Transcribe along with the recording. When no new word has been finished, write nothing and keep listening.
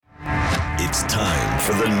It's time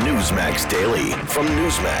for the Newsmax Daily from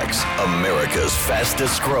Newsmax, America's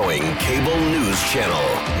fastest growing cable news channel.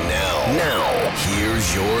 Now,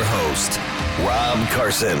 here's your host, Rob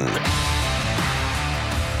Carson.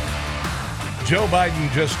 Joe Biden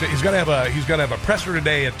he's going to have a presser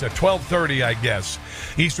today at 12:30, I guess,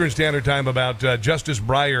 Eastern Standard Time about Justice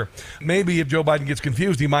Breyer. Maybe if Joe Biden gets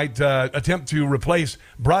confused, he might attempt to replace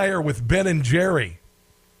Breyer with Ben and Jerry.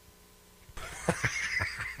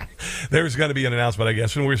 There's going to be an announcement, I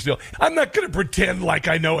guess, and I'm not going to pretend like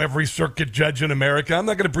I know every circuit judge in America. I'm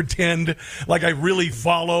not going to pretend like I really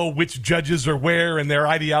follow which judges are where and their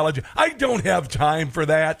ideology. I don't have time for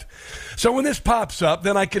that. So when this pops up,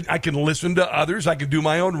 then I can listen to others. I can do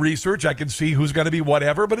my own research. I can see who's going to be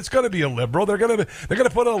whatever, but it's going to be a liberal. They're going to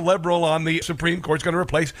put a liberal on the Supreme Court. It's going to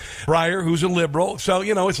replace Breyer, who's a liberal. So,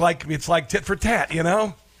 it's like tit for tat,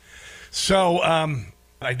 So,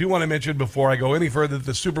 I do want to mention before I go any further that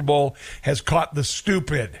the Super Bowl has caught the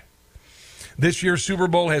stupid. This year's Super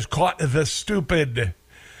Bowl has caught the stupid.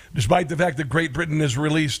 Despite the fact that Great Britain has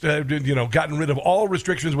released, gotten rid of all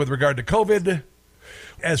restrictions with regard to COVID.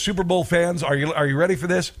 As Super Bowl fans, are you ready for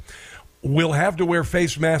this? We'll have to wear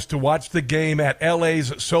face masks to watch the game at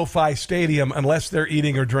LA's SoFi Stadium unless they're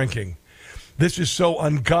eating or drinking. This is so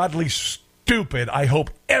ungodly stupid. I hope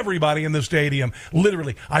everybody in the stadium,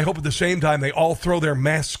 literally, I hope at the same time they all throw their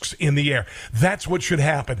masks in the air. That's what should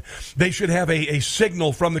happen. They should have a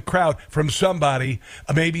signal from the crowd, from somebody,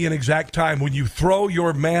 maybe an exact time when you throw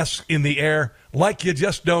your mask in the air like you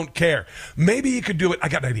just don't care. Maybe you could do it. I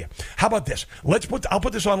got an idea. How about this? I'll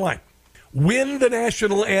put this online. When the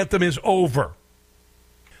national anthem is over,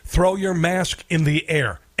 throw your mask in the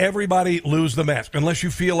air. Everybody lose the mask. Unless you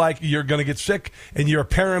feel like you're going to get sick and you're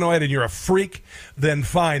paranoid and you're a freak, then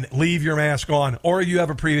fine, leave your mask on. Or you have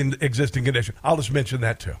a pre-existing condition. I'll just mention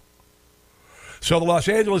that too. So the Los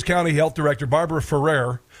Angeles County Health Director, Barbara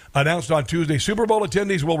Ferrer, announced on Tuesday Super Bowl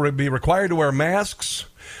attendees will be required to wear masks.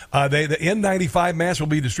 The N95 masks will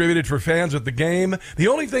be distributed for fans at the game. The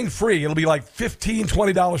only thing free, it'll be like $15,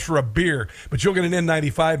 $20 for a beer, but you'll get an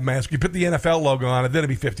N95 mask. You put the NFL logo on it, then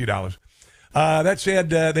it'll be $50. That said,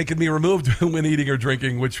 they can be removed when eating or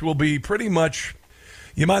drinking, which will be pretty much,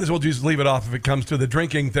 you might as well just leave it off if it comes to the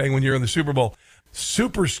drinking thing when you're in the Super Bowl.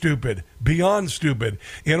 Super stupid, beyond stupid.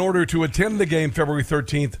 In order to attend the game February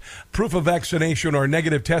 13th, proof of vaccination or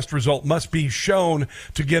negative test result must be shown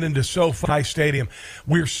to get into SoFi Stadium.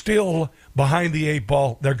 We're still behind the eight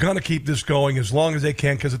ball. They're going to keep this going as long as they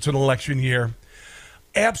can because it's an election year.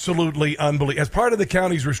 Absolutely unbelievable. As part of the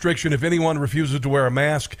county's restriction, if anyone refuses to wear a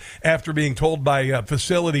mask after being told by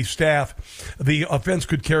facility staff, the offense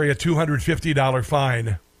could carry a $250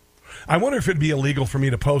 fine. I wonder if it'd be illegal for me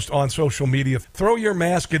to post on social media, throw your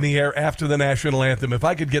mask in the air after the national anthem. If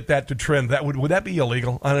I could get that to trend, would that be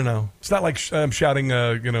illegal? I don't know. It's not like I'm shouting,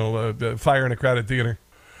 fire in a crowded theater.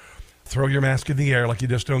 Throw your mask in the air like you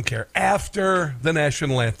just don't care. After the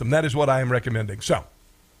national anthem. That is what I am recommending. So,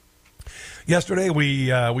 yesterday, we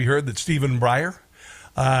heard that Stephen Breyer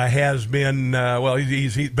has been,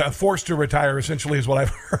 he's forced to retire, essentially, is what I've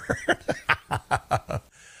heard.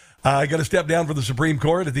 Going to step down from the Supreme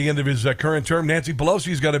Court at the end of his current term. Nancy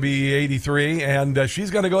Pelosi's going to be 83, and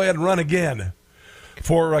she's going to go ahead and run again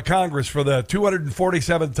for Congress for the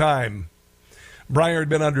 247th time. Breyer had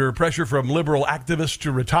been under pressure from liberal activists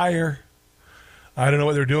to retire. I don't know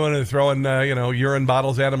what they're doing. They're throwing, urine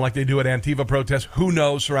bottles at him like they do at Antifa protests. Who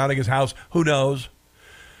knows? Surrounding his house. Who knows?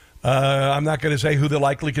 I'm not going to say who the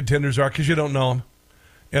likely contenders are because you don't know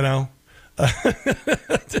them.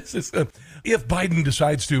 If Biden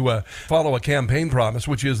decides to follow a campaign promise,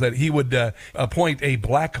 which is that he would appoint a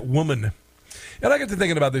black woman. And I got to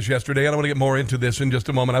thinking about this yesterday, and I want to get more into this in just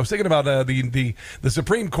a moment. I was thinking about the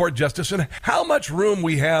Supreme Court justice and how much room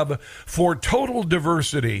we have for total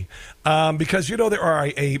diversity, because there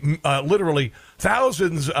are literally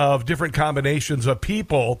thousands of different combinations of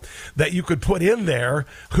people that you could put in there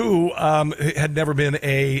who had never been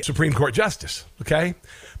a Supreme Court justice. Okay,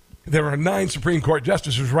 there are 9 Supreme Court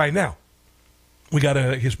justices right now. We got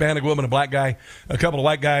a Hispanic woman, a black guy, a couple of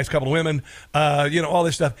white guys, a couple of women, all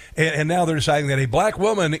this stuff. And now they're deciding that a black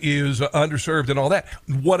woman is underserved and all that.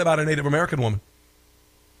 What about a Native American woman?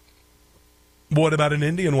 What about an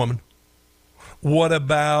Indian woman? What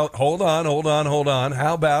about, hold on.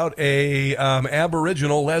 How about a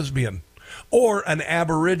Aboriginal lesbian or an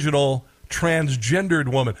Aboriginal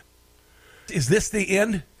transgendered woman? Is this the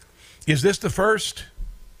end? Is this the first?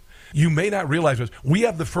 You may not realize this. We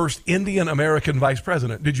have the first Indian American vice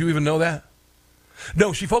president. Did you even know that?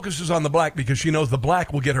 No, she focuses on the black because she knows the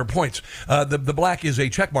black will get her points. The black is a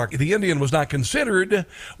check mark. The Indian was not considered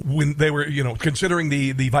when they were, considering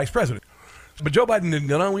the vice president. But Joe Biden didn't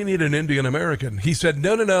go, no, we need an Indian American. He said,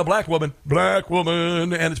 no, black woman.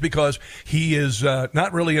 And it's because he is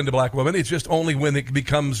not really into black women. It's just only when it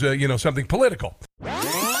becomes, something political.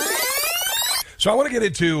 So I want to get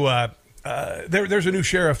into, there's a new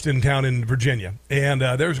sheriff in town in Virginia, and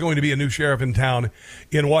there's going to be a new sheriff in town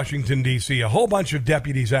in Washington, D.C. A whole bunch of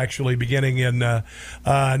deputies actually beginning in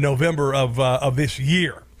November of this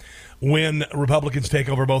year, when Republicans take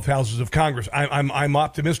over both houses of Congress. I'm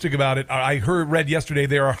optimistic about it. I read yesterday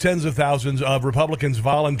there are tens of thousands of Republicans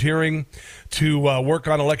volunteering to work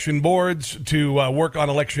on election boards, to work on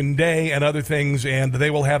election day and other things, and they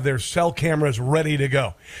will have their cell cameras ready to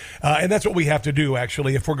go. And that's what we have to do,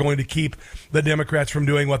 actually, if we're going to keep the Democrats from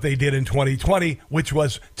doing what they did in 2020, which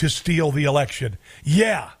was to steal the election.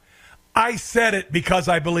 Yeah, I said it because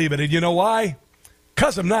I believe it. And you know why?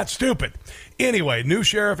 Because I'm not stupid. Anyway, new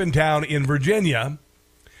sheriff in town in Virginia,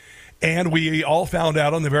 and we all found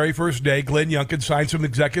out on the very first day Glenn Youngkin signed some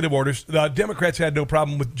executive orders. The Democrats had no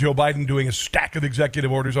problem with Joe Biden doing a stack of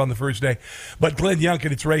executive orders on the first day, but Glenn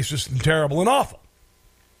Youngkin, it's racist and terrible and awful.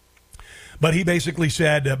 But he basically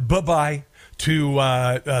said bye-bye to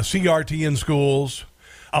CRT in schools,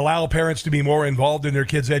 allow parents to be more involved in their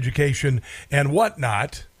kids' education and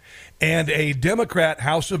whatnot. And a Democrat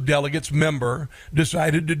House of Delegates member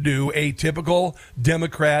decided to do a typical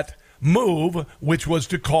Democrat move, which was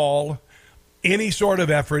to call any sort of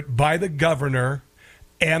effort by the governor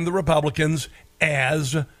and the Republicans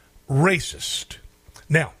as racist.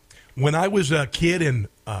 Now, when I was a kid in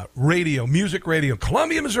music radio,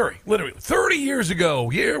 Columbia, Missouri, literally 30 years ago,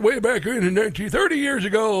 way back in 30 years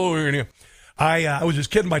ago, I was this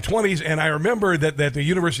kid in my 20s, and I remember that the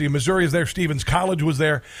University of Missouri is there, Stevens College was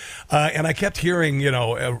there, and I kept hearing,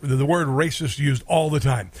 the word racist used all the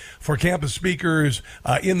time for campus speakers,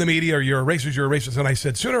 in the media, or you're a racist, and I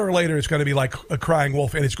said, sooner or later it's going to be like a crying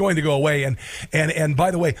wolf, and it's going to go away, and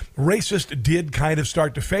by the way, racist did kind of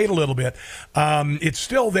start to fade a little bit. It's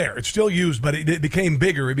still there, it's still used, but it became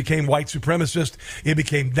bigger, it became white supremacist, it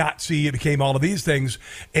became Nazi, it became all of these things,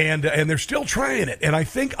 and they're still trying it, and I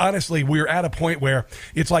think, honestly, we're at a point where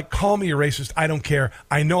it's like, call me a racist, I don't care.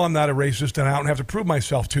 I know I'm not a racist, and I don't have to prove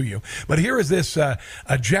myself to you. But here is this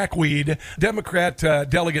jackweed Democrat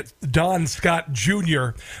delegate Don Scott Jr.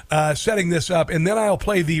 Setting this up, and then I'll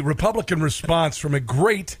play the Republican response from a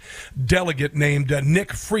great delegate named Nick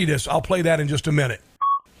Freitas. I'll play that in just a minute.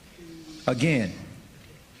 Again,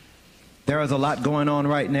 there is a lot going on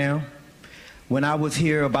right now. When I was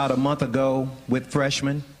here about a month ago with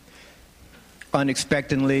freshmen,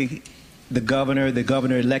 unexpectedly, the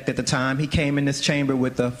governor-elect at the time, he came in this chamber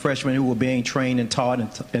with the freshmen who were being trained and taught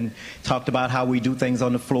and talked about how we do things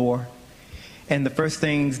on the floor. And the first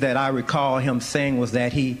things that I recall him saying was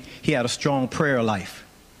that he had a strong prayer life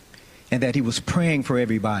and that he was praying for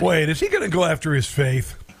everybody. Wait, is he going to go after his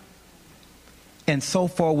faith? And so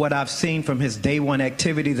far, what I've seen from his day one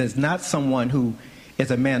activities is not someone who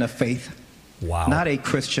is a man of faith. Wow. Not a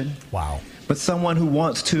Christian. Wow. But someone who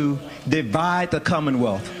wants to divide the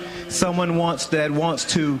Commonwealth. Someone that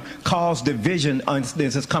wants to cause division on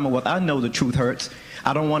this Commonwealth. I know the truth hurts.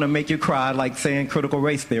 I don't want to make you cry like saying critical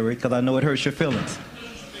race theory, because I know it hurts your feelings.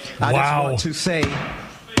 I just want to say...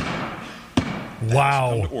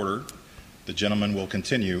 Wow. Come to order. The gentleman will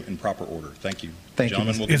continue in proper order. Thank you. Thank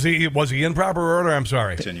you. Was he in proper order? I'm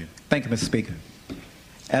sorry. Continue. Thank you, Mr. Speaker.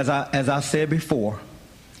 As I said before...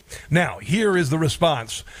 Now, here is the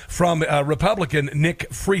response from Republican Nick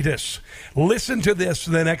Freitas. Listen to this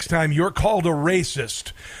the next time you're called a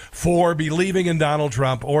racist for believing in Donald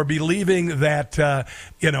Trump or believing that,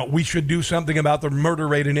 we should do something about the murder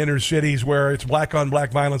rate in inner cities where it's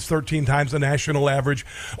black-on-black violence 13 times the national average,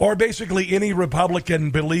 or basically any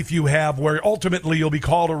Republican belief you have where ultimately you'll be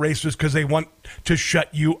called a racist because they want to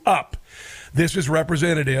shut you up. This is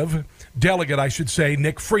Delegate,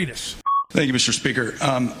 Nick Freitas. Thank you, Mr. Speaker.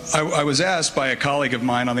 I was asked by a colleague of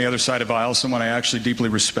mine on the other side of the aisle, someone I actually deeply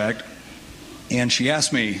respect, and she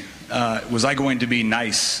asked me, was I going to be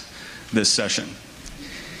nice this session?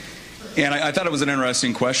 And I thought it was an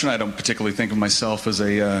interesting question. I don't particularly think of myself as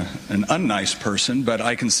an unnice person, but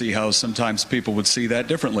I can see how sometimes people would see that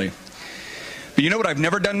differently. But you know what I've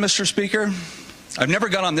never done, Mr. Speaker? I've never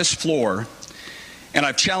got on this floor and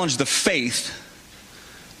I've challenged the faith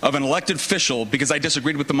of an elected official because I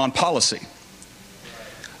disagreed with them on policy.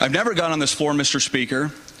 I've never gone on this floor, Mr.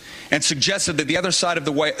 Speaker, and suggested that the other side of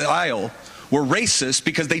the aisle were racist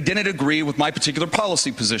because they didn't agree with my particular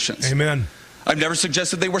policy positions. Amen. I've never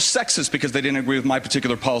suggested they were sexist because they didn't agree with my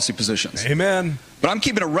particular policy positions. Amen. But I'm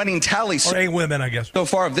keeping a running tally. Or a women, I guess. So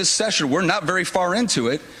far of this session, we're not very far into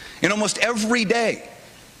it, and almost every day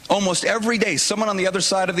Almost every day, someone on the other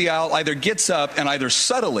side of the aisle either gets up and either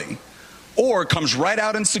subtly or comes right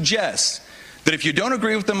out and suggests that if you don't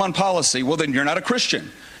agree with them on policy, well, then you're not a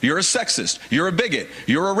Christian. You're a sexist. You're a bigot.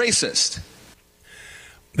 You're a racist.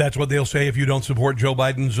 That's what they'll say if you don't support Joe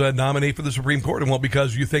Biden's nominee for the Supreme Court. And well,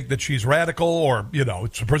 because you think that she's radical or,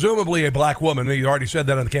 it's presumably a black woman. You already said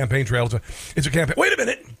that on the campaign trail. It's a campaign. Wait a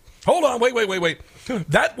minute. Hold on. Wait.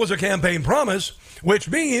 That was a campaign promise, which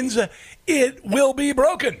means it will be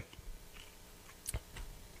broken.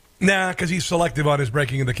 Nah, because he's selective on his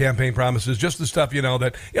breaking of the campaign promises. Just the stuff,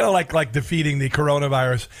 like defeating the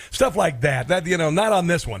coronavirus. Stuff like that. That, not on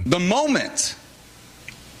this one. The moment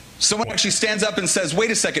someone actually stands up and says,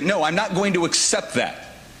 wait a second, no, I'm not going to accept that.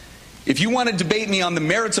 If you want to debate me on the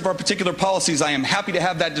merits of our particular policies, I am happy to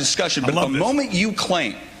have that discussion. But the moment you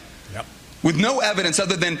claim, with no evidence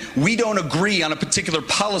other than we don't agree on a particular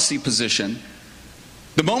policy position,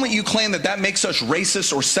 the moment you claim that makes us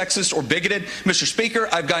racist or sexist or bigoted, Mr. Speaker,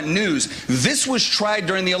 I've got news. This was tried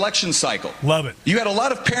during the election cycle. Love it. You had a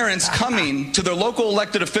lot of parents coming to their local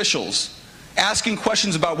elected officials asking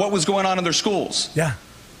questions about what was going on in their schools. Yeah.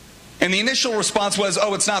 And the initial response was,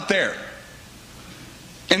 oh, it's not there.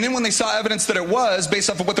 And then when they saw evidence that it was, based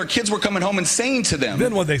off of what their kids were coming home and saying to them.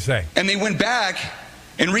 Then what'd they say? And they went back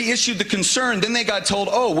and reissued the concern. Then they got told,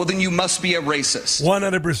 oh, well, then you must be a racist.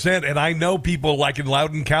 100%. And I know people like in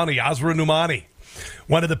Loudoun County, Azra Numani,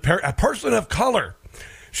 a person of color.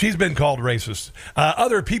 She's been called racist.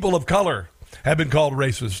 Other people of color have been called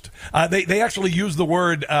racist. They actually use the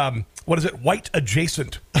word, white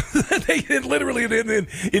adjacent. They literally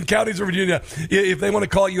in counties of Virginia, if they want to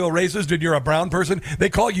call you a racist and you're a brown person, they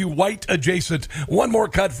call you white adjacent. One more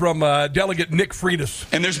cut from Delegate Nick Freitas.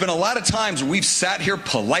 And there's been a lot of times where we've sat here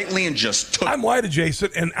politely and just took. I'm white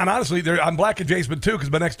adjacent, and honestly, I'm black adjacent too,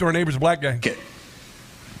 because my next door neighbor's a black guy. Okay.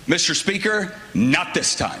 Mr. Speaker, not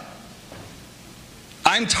this time.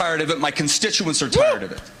 I'm tired of it. My constituents are tired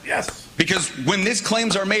of it. Yes. Because when these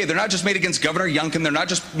claims are made, they're not just made against Governor Youngkin. They're not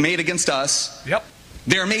just made against us. Yep.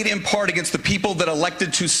 They're made in part against the people that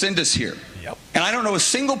elected to send us here. Yep. And I don't know a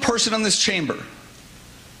single person in this chamber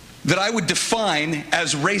that I would define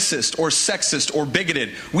as racist or sexist or bigoted.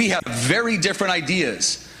 We have very different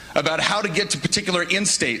ideas about how to get to particular end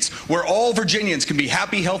states where all Virginians can be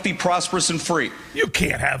happy, healthy, prosperous, and free. You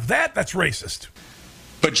can't have that. That's racist.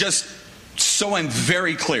 But just so I'm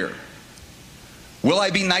very clear, will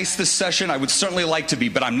I be nice this session? I would certainly like to be,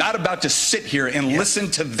 but I'm not about to sit here and listen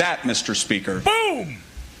to that, Mr. Speaker. Boom!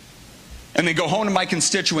 And then go home to my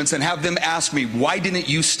constituents and have them ask me, why didn't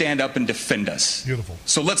you stand up and defend us? Beautiful.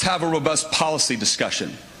 So let's have a robust policy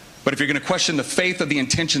discussion. But if you're going to question the faith or the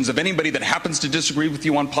intentions of anybody that happens to disagree with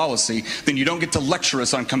you on policy, then you don't get to lecture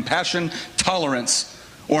us on compassion, tolerance,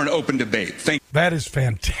 or an open debate. That is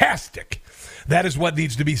fantastic. That is what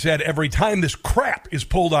needs to be said every time this crap is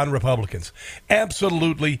pulled on Republicans.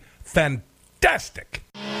 Absolutely fantastic.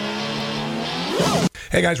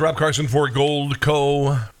 Hey guys, Rob Carson for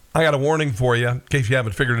Goldco. I got a warning for you, in case you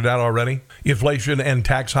haven't figured it out already. Inflation and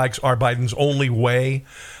tax hikes are Biden's only way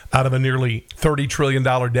out of a nearly $30 trillion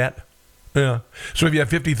debt. Yeah. So if you have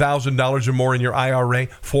 $50,000 or more in your IRA,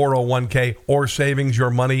 401k, or savings, your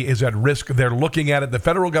money is at risk. They're looking at it. The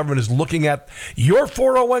federal government is looking at your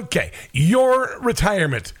 401k, your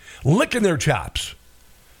retirement, licking their chops.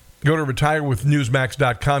 Go to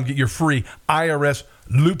retirewithnewsmax.com. Get your free IRS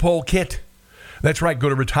loophole kit. That's right. Go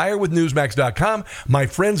to retirewithnewsmax.com. My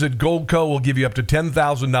friends at Goldco will give you up to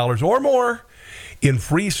 $10,000 or more in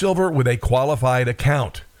free silver with a qualified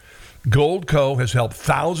account. Goldco has helped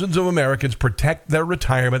thousands of Americans protect their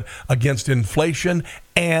retirement against inflation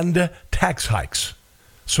and tax hikes.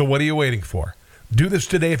 So what are you waiting for? Do this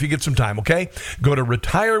today if you get some time, okay? Go to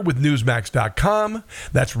retirewithnewsmax.com.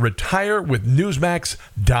 That's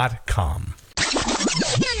retirewithnewsmax.com.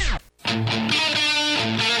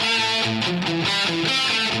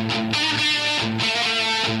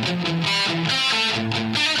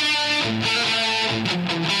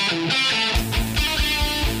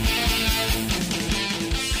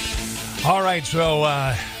 All right, so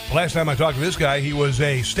last time I talked to this guy, he was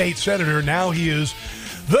a state senator. Now he is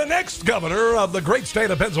the next governor of the great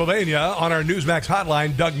state of Pennsylvania. On our Newsmax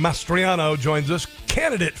hotline, Doug Mastriano joins us,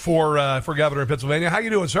 candidate for governor of Pennsylvania. How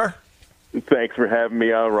you doing, sir? Thanks for having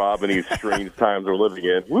me on, Rob, in these strange times we're living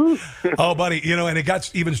in. Woo. Oh, buddy, and it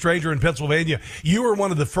got even stranger in Pennsylvania. You were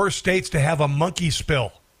one of the first states to have a monkey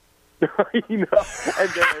spill. You know, and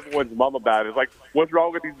then everyone's mum about it. It's like, what's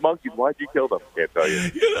wrong with these monkeys? Why'd you kill them? Can't tell you.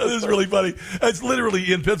 You know, this is really funny. It's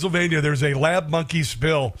literally in Pennsylvania. There's a lab monkey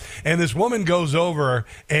spill, and this woman goes over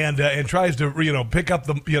and tries to pick up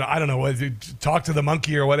the I don't know, talk to the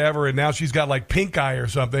monkey or whatever, and now she's got like pink eye or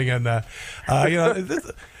something, and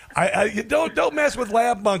don't mess with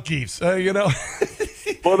lab monkeys,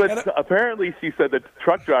 Well, apparently she said the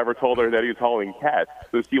truck driver told her that he was hauling cats.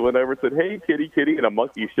 So she went over and said, "Hey, kitty, kitty," and a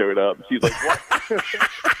monkey showed up. She's like, "What?"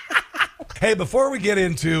 Hey, before we get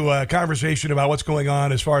into a conversation about what's going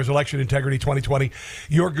on as far as election integrity 2020,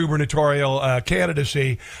 your gubernatorial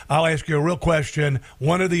candidacy, I'll ask you a real question.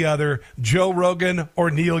 One or the other, Joe Rogan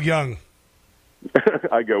or Neil Young?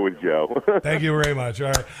 I go with Joe. Thank you very much.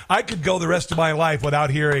 All right. I could go the rest of my life without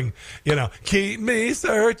hearing, keep me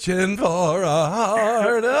searching for a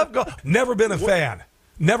heart of gold. Never been a fan.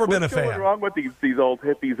 Never been a fan. What's wrong with these old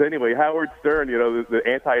hippies anyway? Howard Stern, the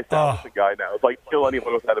anti-establishment guy now, it's like kill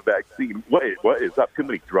anyone without a vaccine. What is that? Too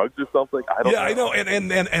many drugs or something? I don't know. I know,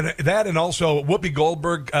 and that, and also Whoopi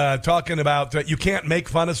Goldberg talking about you can't make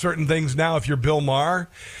fun of certain things now if you're Bill Maher.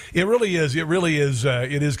 It really is.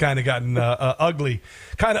 It is kind of gotten ugly,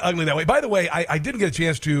 that way. By the way, I didn't get a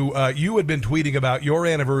chance to. You had been tweeting about your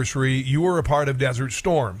anniversary. You were a part of Desert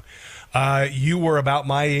Storm. You were about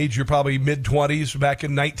my age. You're probably mid-20s back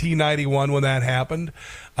in 1991 when that happened.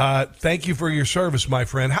 Thank you for your service, my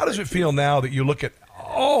friend. How does it feel now that you look at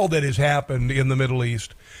all that has happened in the Middle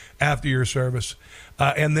East after your service,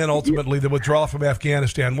 and then ultimately the withdrawal from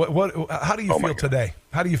Afghanistan? How do you feel today?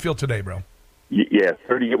 How do you feel today, bro? Yeah,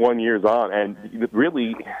 31 years on, and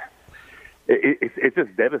really, it's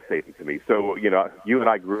just devastating to me. So, you and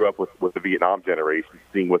I grew up with the Vietnam generation,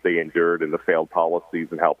 seeing what they endured and the failed policies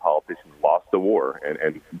and how politicians lost the war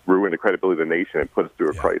and ruined the credibility of the nation and put us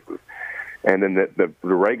through a crisis. And then the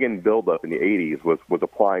Reagan buildup in the 80s was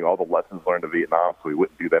applying all the lessons learned in Vietnam so we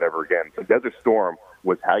wouldn't do that ever again. So Desert Storm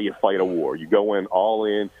was how you fight a war. You go in all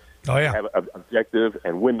in, have an objective,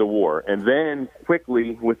 and win the war. And then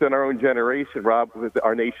quickly, within our own generation, Rob,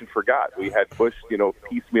 our nation forgot. We had Bush,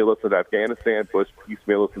 piecemeal us in Afghanistan, Bush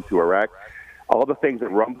piecemeal us into Iraq. All the things that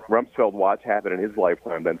Rumsfeld watched happen in his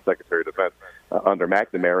lifetime, then Secretary of Defense, under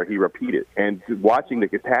McNamara, he repeated. And watching the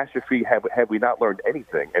catastrophe, have we not learned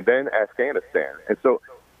anything? And then Afghanistan. And so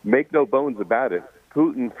make no bones about it,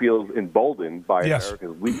 Putin feels emboldened by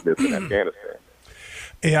America's weakness in Afghanistan.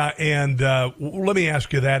 Yeah, and let me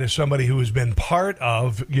ask you that as somebody who has been part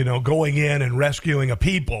of, going in and rescuing a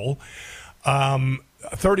people.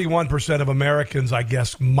 31% of Americans, I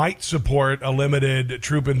guess, might support a limited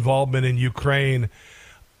troop involvement in Ukraine.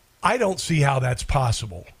 I don't see how that's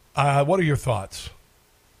possible. What are your thoughts?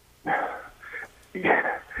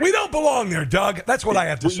 We don't belong there, Doug. That's what I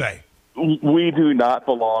have to say. We do not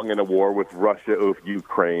belong in a war with Russia over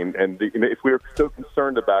Ukraine. And if we were so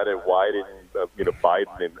concerned about it, why didn't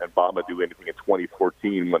Biden and Obama do anything in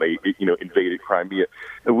 2014 when they invaded Crimea?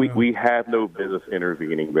 We have no business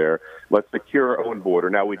intervening there. Let's secure our own border.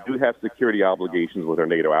 Now, we do have security obligations with our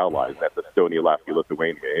NATO allies. That's Estonia, Latvia,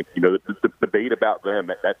 Lithuania. And, the debate about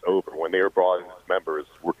them, that's over. When they were brought in as members,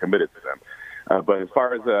 we're committed to them. But as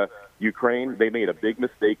far as Ukraine, they made a big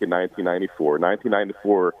mistake in 1994.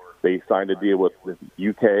 1994, they signed a deal with the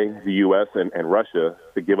UK, the US, and Russia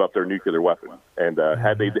to give up their nuclear weapons. And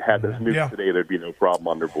had they had those nukes today, there'd be no problem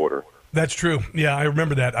on their border. That's true. Yeah, I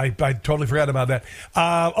remember that. I totally forgot about that.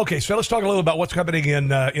 Okay, so let's talk a little about what's happening in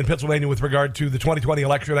Pennsylvania with regard to the 2020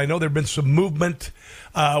 election. I know there have been some movement.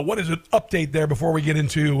 What is an update there before we get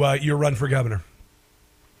into your run for governor?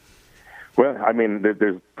 Well, I mean,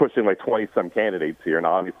 there's pushing like 20-some candidates here, and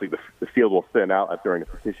obviously the field will thin out during a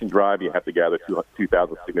petition drive. You have to gather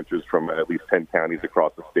 2,000 signatures from at least 10 counties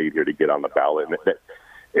across the state here to get on the ballot. And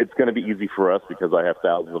it's going to be easy for us because I have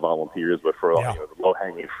thousands of volunteers, but for the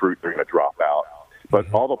low-hanging fruit, they're going to drop out.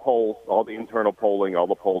 But all the polls, all the internal polling, all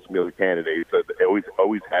the polls from the other candidates, it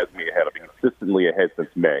always has me ahead. I've been consistently ahead since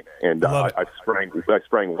May, and I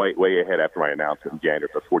sprang way ahead after my announcement in January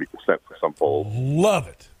for 40% for some polls. Love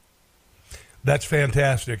it. That's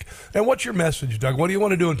fantastic. And what's your message, Doug? What do you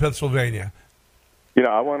want to do in Pennsylvania?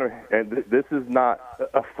 I want to, and this is not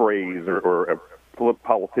a phrase or a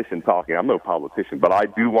politician talking. I'm no politician, but I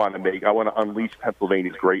do want to unleash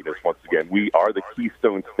Pennsylvania's greatness once again. We are the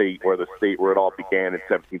Keystone State, or the state where it all began in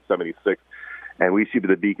 1776, and we should be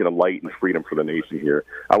the beacon of light and freedom for the nation here.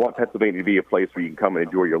 I want Pennsylvania to be a place where you can come and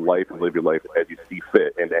enjoy your life and live your life as you see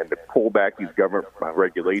fit, and to pull back these government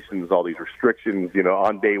regulations, all these restrictions,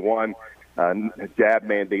 on day one. Jab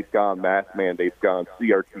mandates gone, mask mandates gone,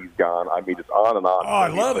 CRT's gone. I mean, just on and on. Oh, I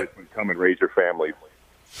love it. Come and raise your families.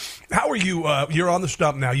 How are you? You're on the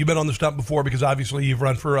stump now. You've been on the stump before because obviously you've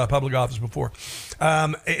run for public office before.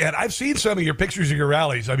 And I've seen some of your pictures of your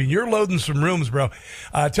rallies. I mean, you're loading some rooms, bro.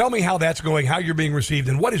 Tell me how that's going, how you're being received,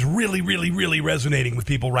 and what is really, really, really resonating with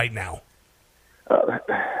people right now.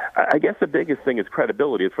 I guess the biggest thing is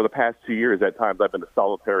credibility. It's for the past 2 years, at times I've been a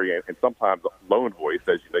solitary and sometimes a lone voice,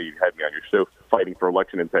 as you know, you had me on your show, fighting for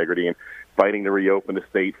election integrity and fighting to reopen the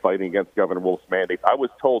state, fighting against Governor Wolf's mandates. I was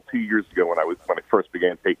told 2 years ago when I first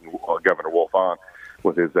began taking Governor Wolf on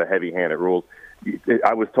with his heavy-handed rules,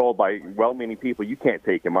 I was told by well-meaning people, you can't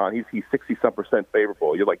take him on. He's 60-some%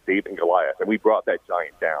 favorable. You're like David and Goliath. And we brought that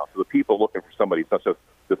giant down. So the people looking for somebody that's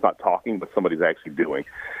not talking, but somebody's actually doing.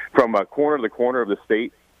 From corner to corner of the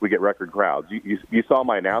state, we get record crowds. You saw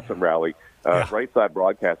my announcement rally. Right Side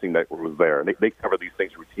Broadcasting Network was there, and they cover these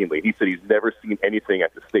things routinely. He said he's never seen anything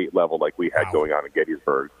at the state level like we had going on in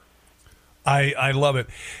Gettysburg. I love it.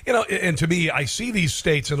 You know, and to me, I see these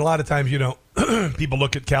states, and a lot of times, you know, people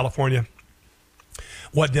look at California,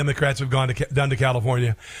 what Democrats have done to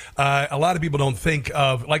California. A lot of people don't think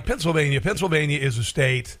of, like Pennsylvania. Pennsylvania is a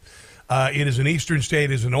state. It is an eastern state.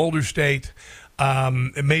 It is an older state.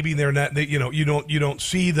 Maybe they're not. You know, you don't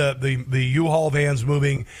see the U-Haul vans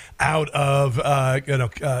moving out of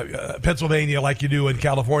Pennsylvania like you do in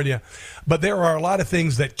California. But there are a lot of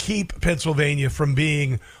things that keep Pennsylvania from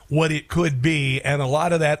being what it could be, and a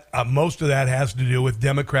lot of that, most of that, has to do with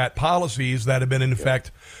Democrat policies that have been in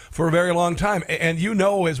effect for a very long time. And you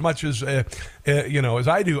know as much as as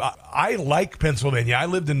I do. I like Pennsylvania. I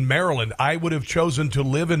lived in Maryland. I would have chosen to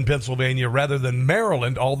live in Pennsylvania rather than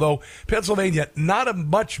Maryland, although Pennsylvania, not a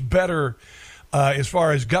much better, as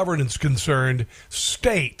far as governance concerned,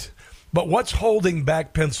 state. But what's holding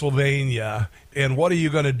back Pennsylvania, and what are you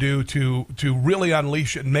going to do to really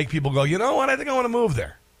unleash it and make people go, you know what, I think I want to move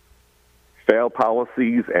there? Failed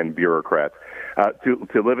policies and bureaucrats.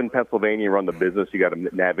 To live in Pennsylvania and run the business, you got to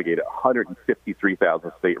navigate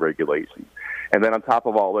 153,000 state regulations. And then on top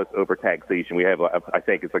of all this, overtaxation. We have, I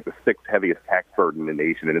think it's like the sixth heaviest tax burden in the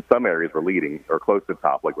nation. And in some areas, we're leading or close to the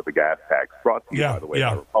top, like with the gas tax. Brought to you, by the way,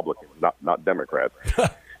 by Republicans, not Democrats.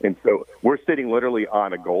 And so we're sitting literally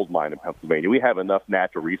on a gold mine in Pennsylvania. We have enough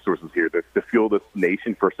natural resources here to fuel this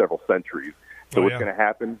nation for several centuries. So what's going to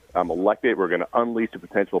happen? I'm elected. We're going to unleash the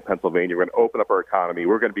potential of Pennsylvania. We're going to open up our economy.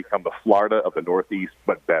 We're going to become the Florida of the Northeast,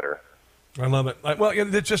 but better. I love it. Well,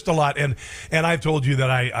 it's just a lot. And I've told you that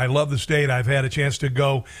I love the state. I've had a chance to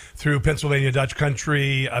go through Pennsylvania Dutch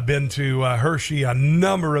country. I've been to Hershey a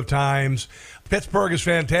number of times. Pittsburgh is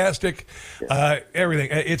fantastic. Everything.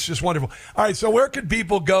 It's just wonderful. All right, so where could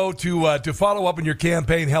people go to follow up on your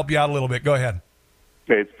campaign, help you out a little bit? Go ahead.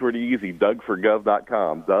 It's pretty easy.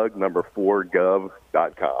 DougForGov.com.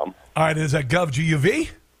 Doug4Gov.com. All right, is that Gov, G-U-V?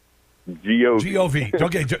 G-O-V. G-O-V.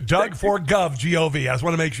 Okay, Doug for Gov, G-O-V. I just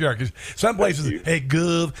want to make sure, because some places, hey,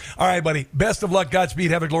 Gov. All right, buddy. Best of luck.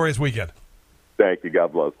 Godspeed. Have a glorious weekend. Thank you.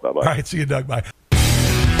 God bless. Bye-bye. All right, see you, Doug. Bye.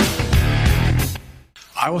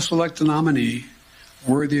 I will select a nominee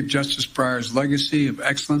worthy of Justice Breyer's legacy of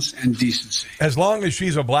excellence and decency. As long as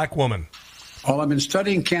she's a black woman. While I've been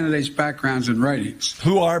studying candidates' backgrounds and writings,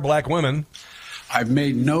 who are black women, I've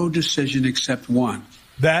made no decision except one.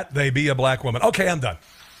 That they be a black woman. Okay, I'm done.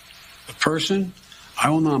 The person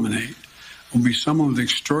I will nominate will be someone with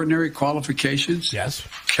extraordinary qualifications, yes,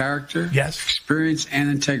 character, yes, experience,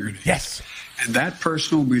 and integrity. Yes. And that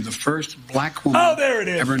person will be the first black woman there it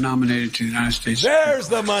is. ever nominated to the United States. There's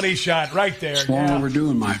the money shot right there. It's long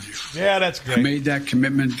overdue in my view. Yeah, that's great. I made that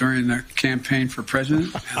commitment during the campaign for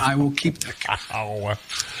president, and I will keep that commitment.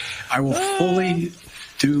 I will fully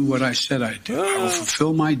do what I said I'd do. I will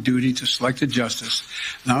fulfill my duty to select a justice,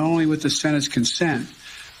 not only with the Senate's consent,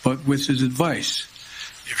 but with his advice.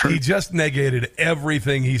 He just negated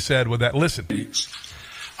everything he said with that. Listen.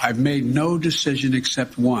 I've made no decision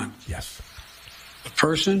except one. Yes. The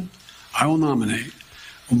person I will nominate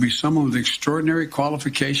will be someone with extraordinary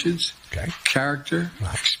qualifications, character,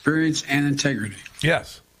 experience, and integrity.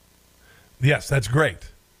 Yes. Yes, that's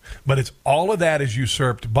great. But it's all of that is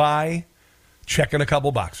usurped by checking a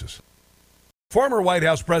couple boxes. Former White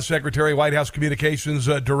House press secretary, White House communications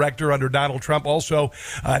director under Donald Trump, also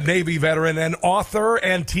a Navy veteran and author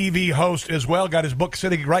and TV host as well. Got his book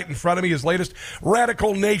sitting right in front of me, his latest,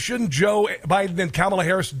 Radical Nation, Joe Biden and Kamala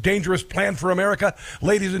Harris, Dangerous Plan for America.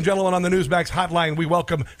 Ladies and gentlemen, on the Newsmax hotline, we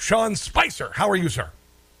welcome Sean Spicer. How are you, sir?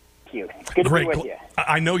 Thank you. It's good to be with you.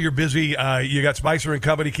 I know you're busy. You got Spicer and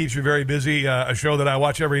Company, keeps you very busy, a show that I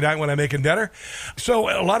watch every night when I'm making dinner. So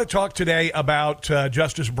a lot of talk today about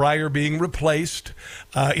Justice Breyer being replaced.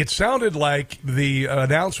 It sounded like the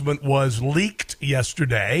announcement was leaked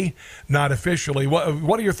yesterday, not officially.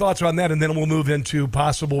 What are your thoughts on that? And then we'll move into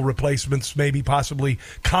possible replacements, maybe possibly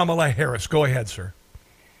Kamala Harris. Go ahead, sir.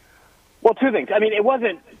 Well, two things. I mean, it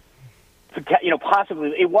wasn't,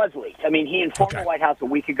 possibly it was leaked. I mean, he informed the White House a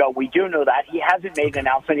week ago. We do know that. He hasn't made an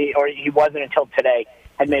announcement, or he wasn't until today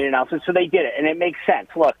had made an announcement. So they did it, and it makes sense.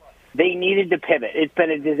 Look, they needed to pivot. It's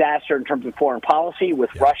been a disaster in terms of foreign policy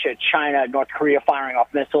with Russia, China, North Korea firing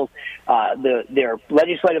off missiles, their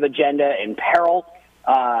legislative agenda in peril,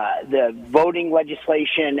 the voting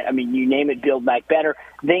legislation. I mean, you name it, Build Back Better.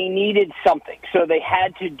 They needed something. So they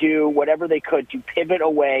had to do whatever they could to pivot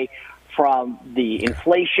away from the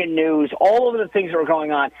inflation news, all of the things that were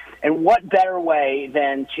going on. And what better way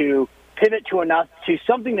than to pivot to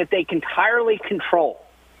something that they can entirely control,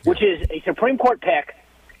 which is a Supreme Court pick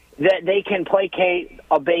that they can placate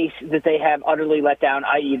a base that they have utterly let down,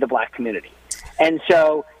 i.e. the black community. And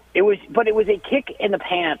so it was a kick in the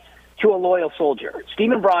pants to a loyal soldier.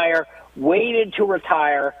 Stephen Breyer waited to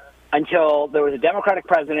retire until there was a Democratic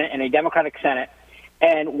president and a Democratic Senate.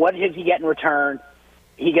 And what does he get in return?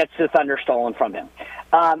 He gets the thunder stolen from him.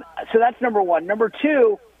 So that's number one. Number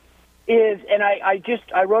two is, and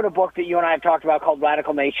I wrote a book that you and I have talked about called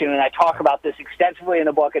Radical Nation, and I talk about this extensively in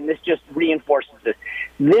the book, and this just reinforces this.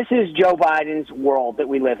 This is Joe Biden's world that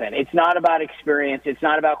we live in. It's not about experience. It's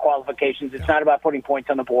not about qualifications. It's not about putting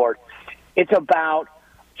points on the board. It's about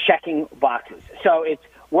checking boxes. So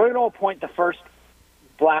we're going to appoint the first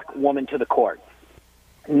black woman to the court.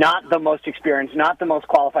 Not the most experienced, not the most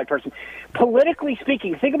qualified person. Politically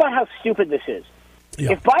speaking, think about how stupid this is.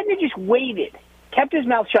 Yeah. If Biden had just waited, kept his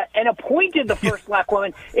mouth shut, and appointed the first black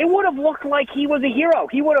woman, it would have looked like he was a hero.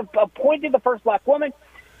 He would have appointed the first black woman.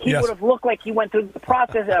 He would have looked like he went through the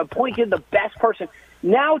process and appointed the best person.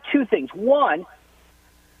 Now, two things. One,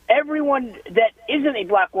 everyone that isn't a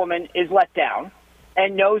black woman is let down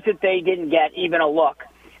and knows that they didn't get even a look.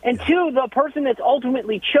 And two, the person that's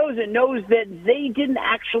ultimately chosen knows that they didn't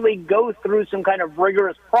actually go through some kind of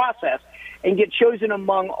rigorous process and get chosen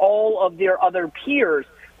among all of their other peers,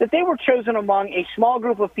 that they were chosen among a small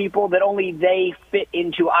group of people that only they fit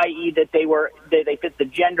into, i.e. that they fit the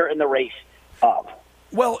gender and the race of.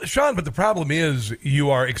 Well, Sean, but the problem is you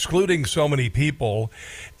are excluding so many people,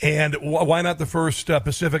 and why not the first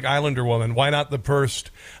Pacific Islander woman? Why not the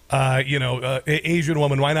first, Asian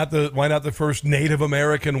woman? Why not the first Native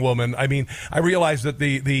American woman? I mean, I realize that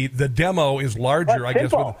the demo is larger. I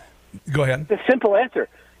guess. Go ahead. The simple answer.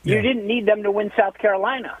 You didn't need them to win South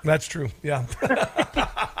Carolina. That's true. Yeah.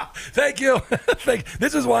 Thank you.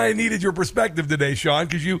 This is why I needed your perspective today, Sean,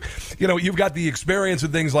 because you've got the experience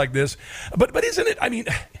and things like this. But isn't it? I mean,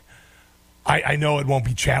 I know it won't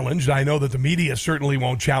be challenged. I know that the media certainly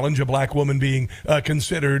won't challenge a black woman being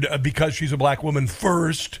considered because she's a black woman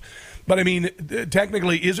first. But I mean,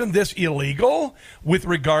 technically, isn't this illegal with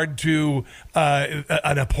regard to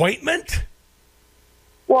an appointment?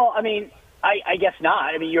 Well, I mean, I guess not.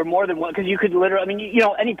 I mean, you're more than one, because you could literally, I mean,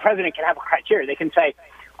 any president can have a criteria. They can say,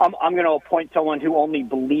 I'm going to appoint someone who only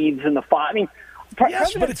believes in the I mean,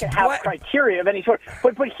 presidents can have criteria of any sort.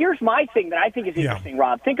 But here's my thing that I think is interesting,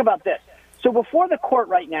 Rob. Think about this. So before the court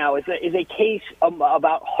right now is a case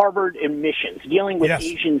about Harvard admissions, dealing with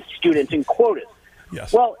Asian students and quotas.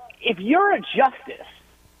 Yes. Well, if you're a justice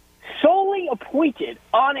solely appointed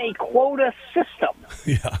on a quota system,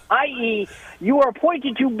 i.e., you are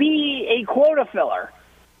appointed to be a quota filler,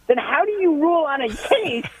 then how do you rule on a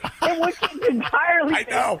case in which it's entirely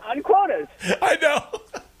based on quotas? I know.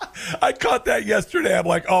 I caught that yesterday. I'm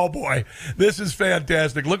like, oh boy, this is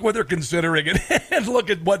fantastic. Look what they're considering, and look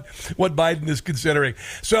at what Biden is considering.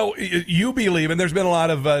 So you believe, and there's been a lot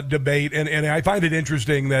of debate, and I find it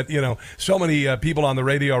interesting that so many people on the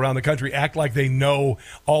radio around the country act like they know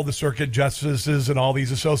all the circuit justices and all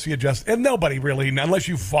these associate justices, and nobody really, unless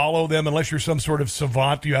you follow them, unless you're some sort of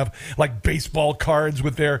savant, you have like baseball cards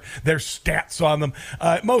with their stats on them.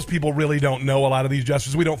 Most people really don't know a lot of these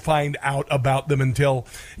justices. We don't find out about them until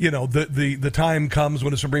the time comes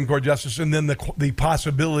when a Supreme Court justice, and then the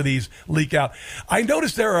possibilities leak out. I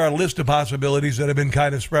noticed there are a list of possibilities that have been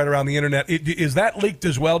kind of spread around the internet. Is that leaked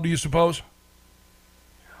as well, do you suppose?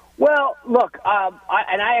 Well, look, I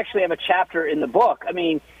actually have a chapter in the book. I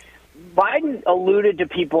mean, Biden alluded to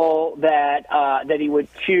people that he would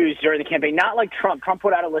choose during the campaign, not like Trump. Trump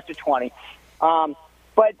put out a list of 20.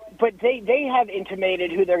 But they have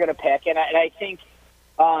intimated who they're going to pick, and I think,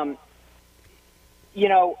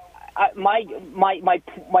 my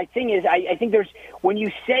thing is, I think there's, when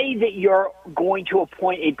you say that you're going to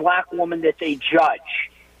appoint a black woman that's a judge,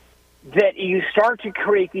 that you start to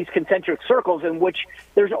create these concentric circles in which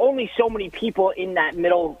there's only so many people in that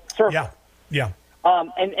middle circle. Yeah.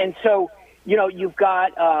 And so, you know, you've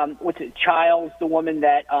got Childs, the woman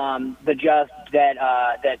that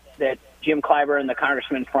that Jim Clyburn, the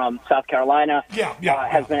congressman from South Carolina,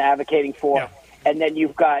 has been advocating for. Yeah. And then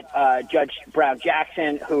you've got Judge Brown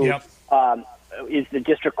Jackson, who is the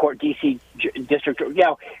district court, D.C. district. You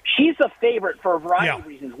know, she's the favorite for a variety of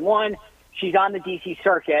reasons. One, she's on the D.C.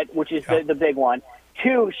 circuit, which is the big one.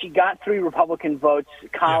 Two, she got 3 Republican votes,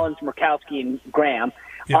 Collins, Murkowski, and Graham.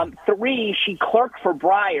 3, she clerked for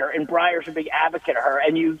Breyer, and Breyer's a big advocate of her.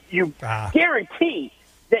 And you guarantee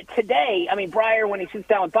that today, I mean, Breyer, when he sits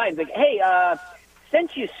down with Biden, is like, hey,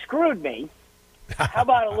 since you screwed me, how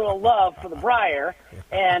about a little love for the Breyer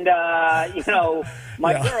and, you know,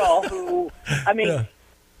 my girl who, I mean,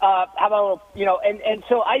 how about a little, you know, and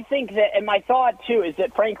so I think that, and my thought, too, is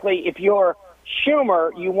that, frankly, if you're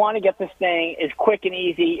Schumer, you want to get this thing as quick and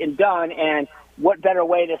easy and done, and what better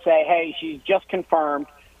way to say, hey, she's just confirmed,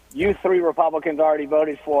 you 3 Republicans already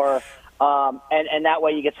voted for her, and that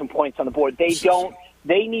way you get some points on the board.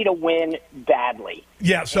 They need a win badly.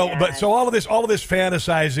 Yeah. So all of this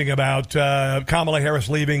fantasizing about Kamala Harris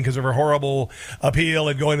leaving because of her horrible appeal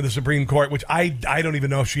and going to the Supreme Court, which I don't even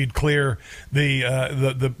know if she'd clear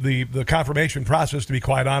the confirmation process. To be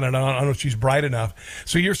quite honest, I don't know if she's bright enough.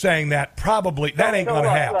 So you're saying that probably that ain't going to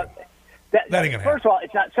happen. That ain't going to happen. First of all,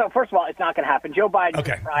 it's not. So first of all, it's not going to happen. Joe Biden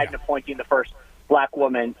has pride in appointing the first black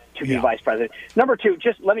woman to be vice president. Number 2,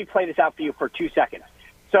 just let me play this out for you for 2 seconds.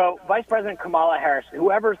 So Vice President Kamala Harris,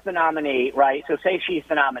 whoever's the nominee, right? So say she's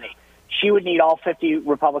the nominee. She would need all 50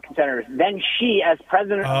 Republican senators. Then she, as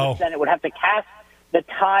president of the Senate, would have to cast the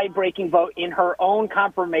tie-breaking vote in her own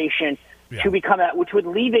confirmation to become that, which would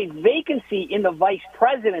leave a vacancy in the vice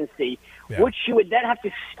presidency, which she would then have to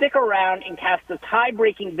stick around and cast the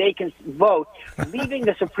tie-breaking vote, leaving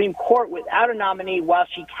the Supreme Court without a nominee while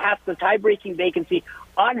she casts the tie-breaking vacancy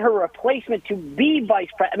on her replacement to be vice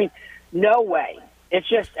president. I mean, no way. It's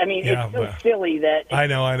just, I mean, it's so silly that... I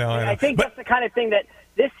know. I think that's the kind of thing that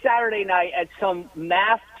this Saturday night at some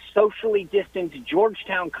masked, socially distanced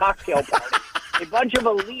Georgetown cocktail party, a bunch of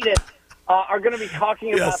elitists are going to be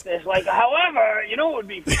talking about this. Like, however, you know what would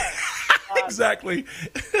be fun? Exactly.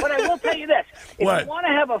 But I will tell you this. If you want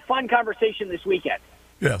to have a fun conversation this weekend,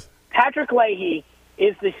 Patrick Leahy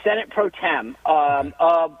is the Senate pro tem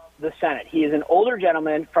of the Senate. He is an older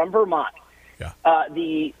gentleman from Vermont.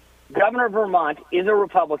 The governor of Vermont is a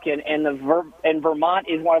Republican, and Vermont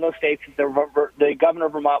is one of those states that the governor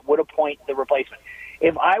of Vermont would appoint the replacement.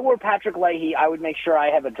 If I were Patrick Leahy, I would make sure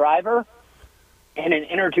I have a driver and an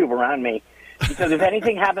inner tube around me, because if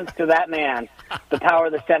anything happens to that man, the power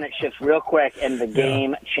of the Senate shifts real quick, and the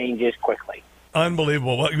game changes quickly.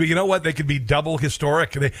 Unbelievable. Well, you know what? They could be double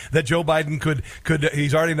historic. That Joe Biden could.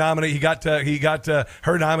 He's already nominated. He got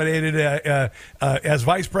her nominated as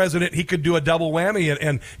vice president. He could do a double whammy,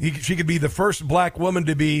 and she could be the first black woman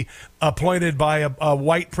to be appointed by a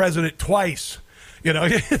white president twice. You know,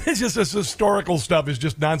 it's just this historical stuff is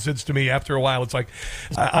just nonsense to me. After a while, it's like,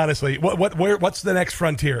 honestly, what's the next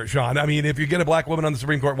frontier, Sean? I mean, if you get a black woman on the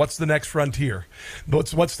Supreme Court, what's the next frontier?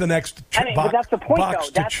 What's the next but that's the point,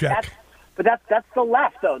 box though. to check? But that's the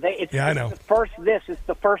left, though. It's the first this, it's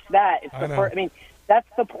the first that. It's the first. I mean, that's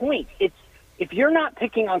the point. It's if you're not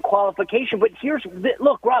picking on qualification, but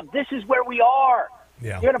look, Rob, this is where we are.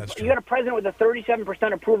 Yeah, you got a president with a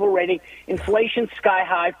 37% approval rating, inflation sky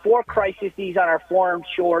high, 4 crises on our foreign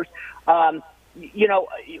shores. You know,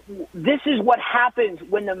 this is what happens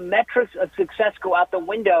when the metrics of success go out the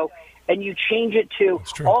window, and you change it to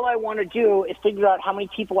all I want to do is figure out how many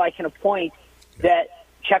people I can appoint that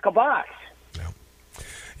check a box.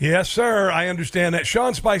 Yes, sir. I understand that.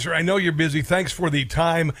 Sean Spicer, I know you're busy. Thanks for the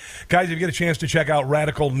time. Guys, if you get a chance to check out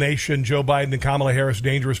Radical Nation, Joe Biden and Kamala Harris,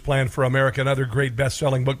 Dangerous Plan for America, another great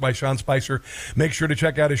best-selling book by Sean Spicer. Make sure to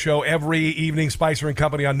check out his show every evening, Spicer and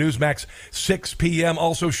Company on Newsmax, 6 p.m.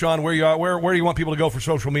 Also, Sean, where do you want people to go for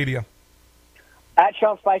social media? At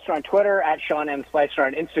Sean Spicer on Twitter, at Sean M. Spicer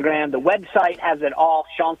on Instagram. The website has it all,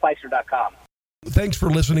 SeanSpicer.com. Thanks for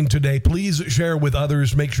listening today. Please share with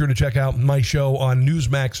others. Make sure to check out my show on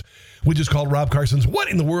Newsmax, which is called Rob Carson's What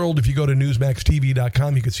in the World. If you go to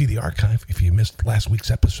NewsmaxTV.com, you can see the archive if you missed last week's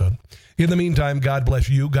episode. In the meantime, God bless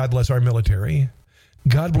you. God bless our military.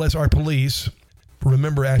 God bless our police.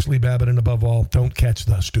 Remember Ashley Babbitt, and above all, don't catch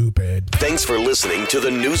the stupid. Thanks for listening to the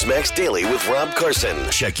Newsmax Daily with Rob Carson.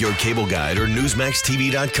 Check your cable guide or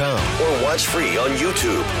NewsmaxTV.com or watch free on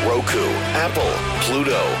YouTube, Roku, Apple,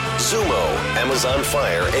 Pluto, Zumo, Amazon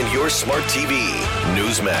Fire, and your smart TV.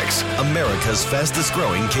 Newsmax, America's fastest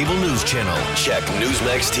growing cable news channel. Check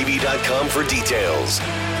NewsmaxTV.com for details.